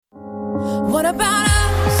What about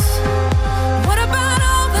us? What about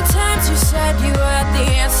all the times you said you had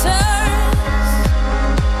the answers?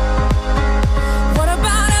 What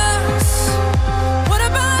about us? What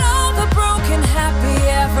about all the broken happy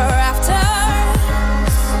ever afters?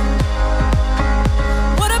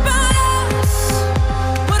 What about us?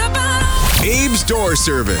 What about all... Abe's Door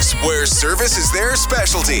Service, where service is their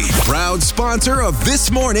specialty. Proud sponsor of This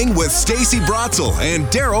Morning with Stacey Brotzel and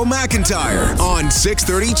Daryl McIntyre on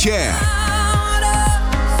 630 CHED.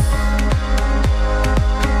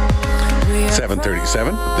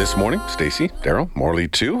 7:37 this morning. Stacey, Daryl, Morley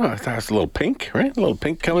too. I thought it was a little Pink, right? A little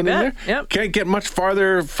Pink coming in there. Yep. Can't get much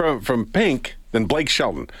farther from Pink than Blake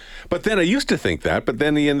Shelton. But then I used to think that, but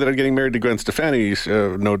then he ended up getting married to Gwen Stefani,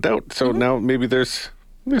 no doubt. So now maybe there's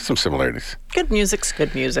some similarities. Good music's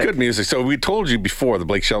good music. Good music. So we told you before the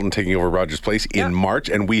Blake Shelton taking over Rogers Place in March,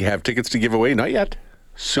 and we have tickets to give away. Not yet.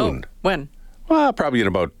 Soon. Oh, when? Well, probably in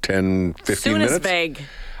about 10, 15 Soon minutes. is vague.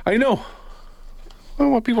 I know. I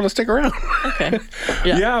want people to stick around. Okay.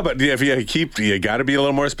 Yeah, but if you got to be a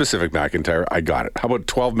little more specific, McIntyre. I got it. How about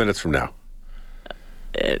 12 minutes from now?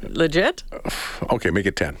 Legit? Okay, make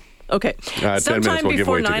it 10. Okay. 10 Sometime minutes, we'll give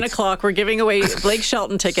before away 9 tickets. o'clock, we're giving away Blake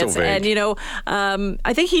Shelton tickets. So vague. And,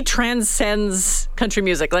 I think he transcends country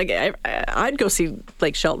music. Like, I'd go see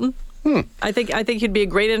Blake Shelton. I think he'd be a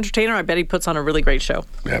great entertainer. I bet he puts on a really great show.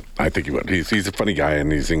 Yeah, I think he would. He's a funny guy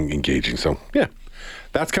and he's engaging. So, yeah,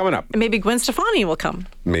 that's coming up. And maybe Gwen Stefani will come.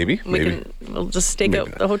 Maybe. We'll just stake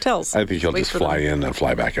out the hotels. I think he'll Wait just for fly them. in and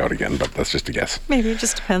fly back out again, but that's just a guess. Maybe it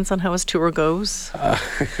just depends on how his tour goes.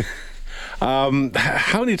 How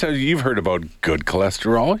many times you've heard about good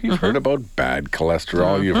cholesterol? You've heard about bad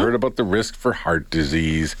cholesterol. You've heard about the risk for heart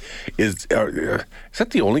disease. Is that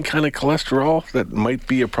the only kind of cholesterol that might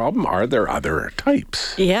be a problem? Are there other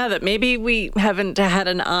types? Yeah, that maybe we haven't had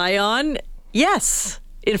an eye on. Yes.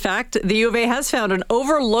 In fact, the U of A has found an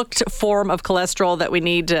overlooked form of cholesterol that we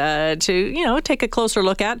need to take a closer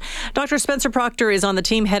look at. Dr. Spencer Proctor is on the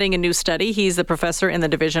team heading a new study. He's the professor in the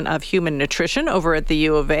Division of Human Nutrition over at the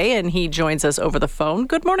U of A, and he joins us over the phone.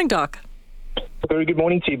 Good morning, Doc. Very good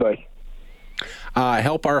morning to you both.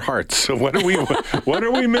 Help our hearts. What are we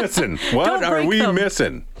missing? What are we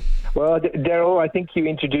missing? Well, Daryl, I think you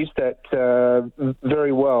introduced that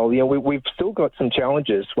very well. You know, we've still got some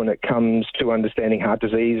challenges when it comes to understanding heart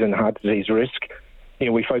disease and heart disease risk. You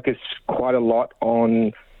know, we focus quite a lot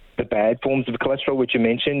on the bad forms of cholesterol, which you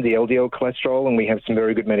mentioned, the LDL cholesterol, and we have some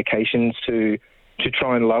very good medications to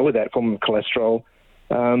try and lower that form of cholesterol.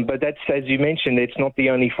 But that's, as you mentioned, it's not the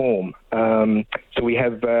only form. So we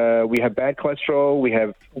have bad cholesterol, we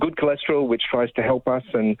have good cholesterol, which tries to help us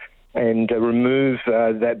and remove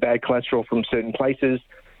that bad cholesterol from certain places.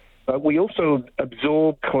 But we also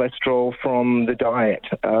absorb cholesterol from the diet.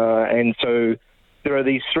 And so there are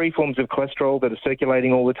these three forms of cholesterol that are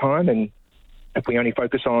circulating all the time. And if we only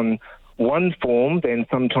focus on one form, then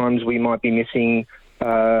sometimes we might be missing,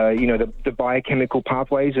 the biochemical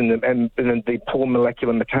pathways and the poor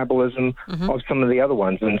molecular metabolism of some of the other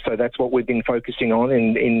ones. And so that's what we've been focusing on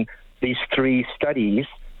in these three studies,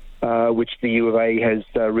 which the U of A has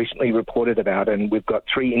recently reported about. And we've got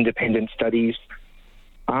three independent studies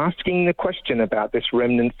asking the question about this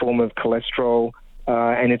remnant form of cholesterol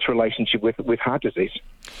and its relationship with heart disease.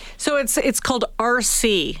 So it's called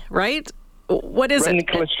RC, right? What is remnant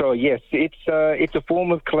cholesterol, yes. It's a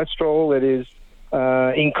form of cholesterol that is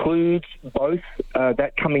includes both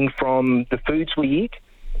that coming from the foods we eat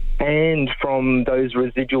and from those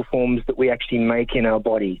residual forms that we actually make in our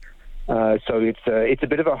body. So it's a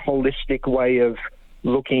bit of a holistic way of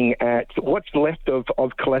looking at what's left of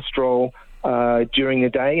cholesterol during the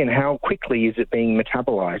day and how quickly is it being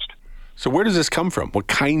metabolized. So where does this come from? What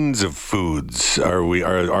kinds of foods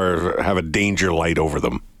are have a danger light over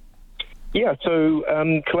them? Yeah, so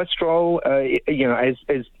cholesterol,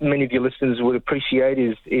 as many of your listeners would appreciate,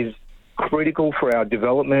 is critical for our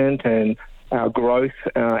development and our growth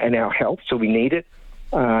and our health. So we need it.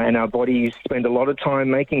 And our bodies spend a lot of time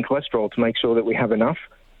making cholesterol to make sure that we have enough.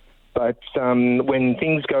 But when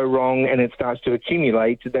things go wrong and it starts to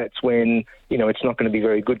accumulate, that's when, it's not going to be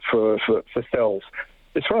very good for cells.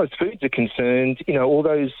 As far as foods are concerned, all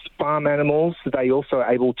those farm animals, they also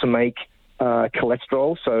are able to make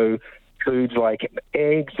cholesterol. So foods like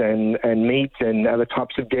eggs and meat and other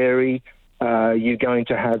types of dairy, you're going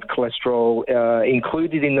to have cholesterol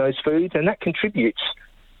included in those foods, and that contributes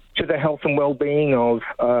to the health and well-being of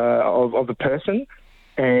a person.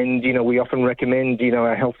 And, we often recommend,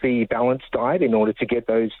 a healthy, balanced diet in order to get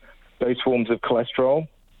those forms of cholesterol.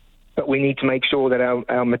 But we need to make sure that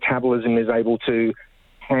our metabolism is able to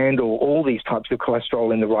handle all these types of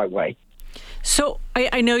cholesterol in the right way. So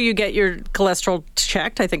I know you get your cholesterol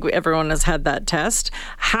checked. I think everyone has had that test.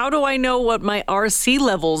 How do I know what my RC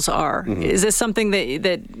levels are? Mm-hmm. Is this something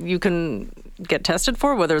that you can get tested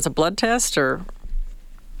for, whether it's a blood test or?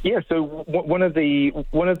 Yeah, so one of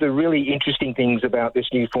the really interesting things about this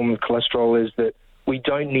new form of cholesterol is that we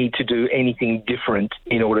don't need to do anything different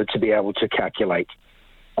in order to be able to calculate.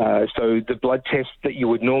 So the blood tests that you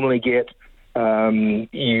would normally get,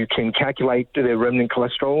 you can calculate the remnant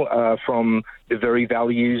cholesterol from the very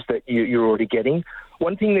values that you're already getting.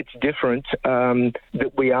 One thing that's different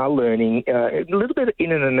that we are learning, a little bit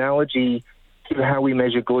in an analogy to how we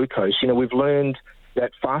measure glucose. We've learned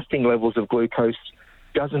that fasting levels of glucose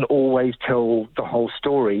doesn't always tell the whole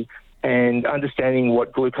story, and understanding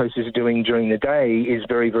what glucose is doing during the day is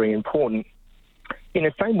very, very important. In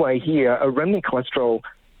the same way here, a remnant cholesterol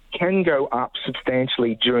can go up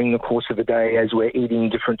substantially during the course of the day as we're eating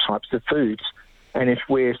different types of foods. And if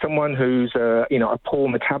we're someone who's a poor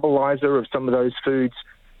metabolizer of some of those foods,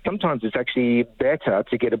 sometimes it's actually better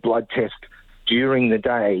to get a blood test during the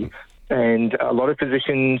day. And a lot of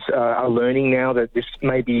physicians are learning now that this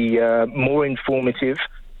may be more informative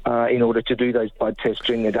in order to do those blood tests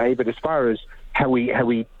during the day. But as far as how we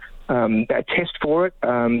test for it,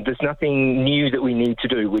 there's nothing new that we need to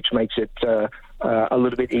do, which makes it a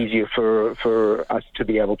little bit easier for us to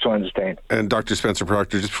be able to understand. And Dr. Spencer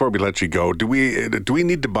Proctor, just before we let you go, do we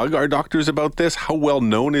need to bug our doctors about this? How well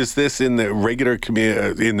known is this in the regular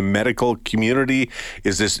in the medical community?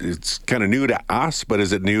 Is this, it's kind of new to us, but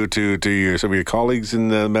is it new to some of your colleagues in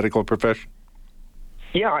the medical profession?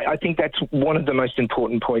 Yeah, I think that's one of the most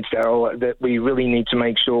important points, Darryl, that we really need to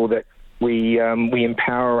make sure that we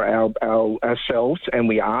empower ourselves and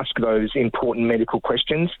we ask those important medical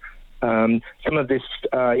questions. Some of this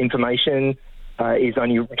information is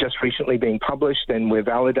only just recently being published, and we're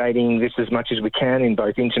validating this as much as we can in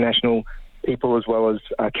both international people as well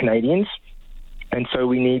as Canadians. And so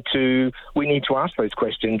we need to ask those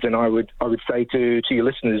questions. And I would say to your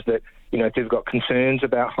listeners that if they've got concerns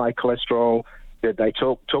about high cholesterol, that they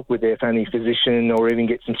talk with their family physician or even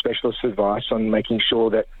get some specialist advice on making sure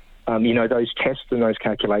that those tests and those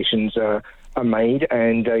calculations are made,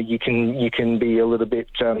 and you can be a little bit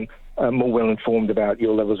more well informed about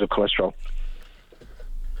your levels of cholesterol.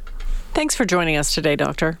 Thanks for joining us today,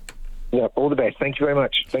 Doctor. Yeah, all the best. Thank you very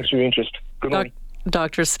much. Thanks for your interest. Good morning.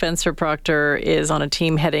 Dr. Spencer Proctor is on a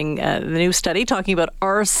team heading the new study talking about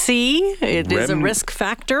RC. It is a risk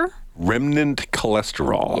factor. Remnant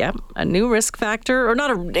cholesterol. Yep, a new risk factor, or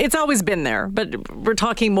it's always been there, but we're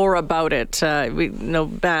talking more about it. We know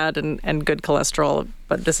bad and good cholesterol,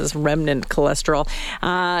 but this is remnant cholesterol.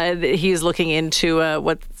 He's looking into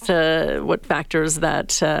what factors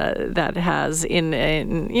that has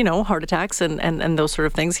in heart attacks and those sort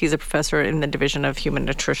of things. He's a professor in the Division of Human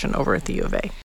Nutrition over at the U of A.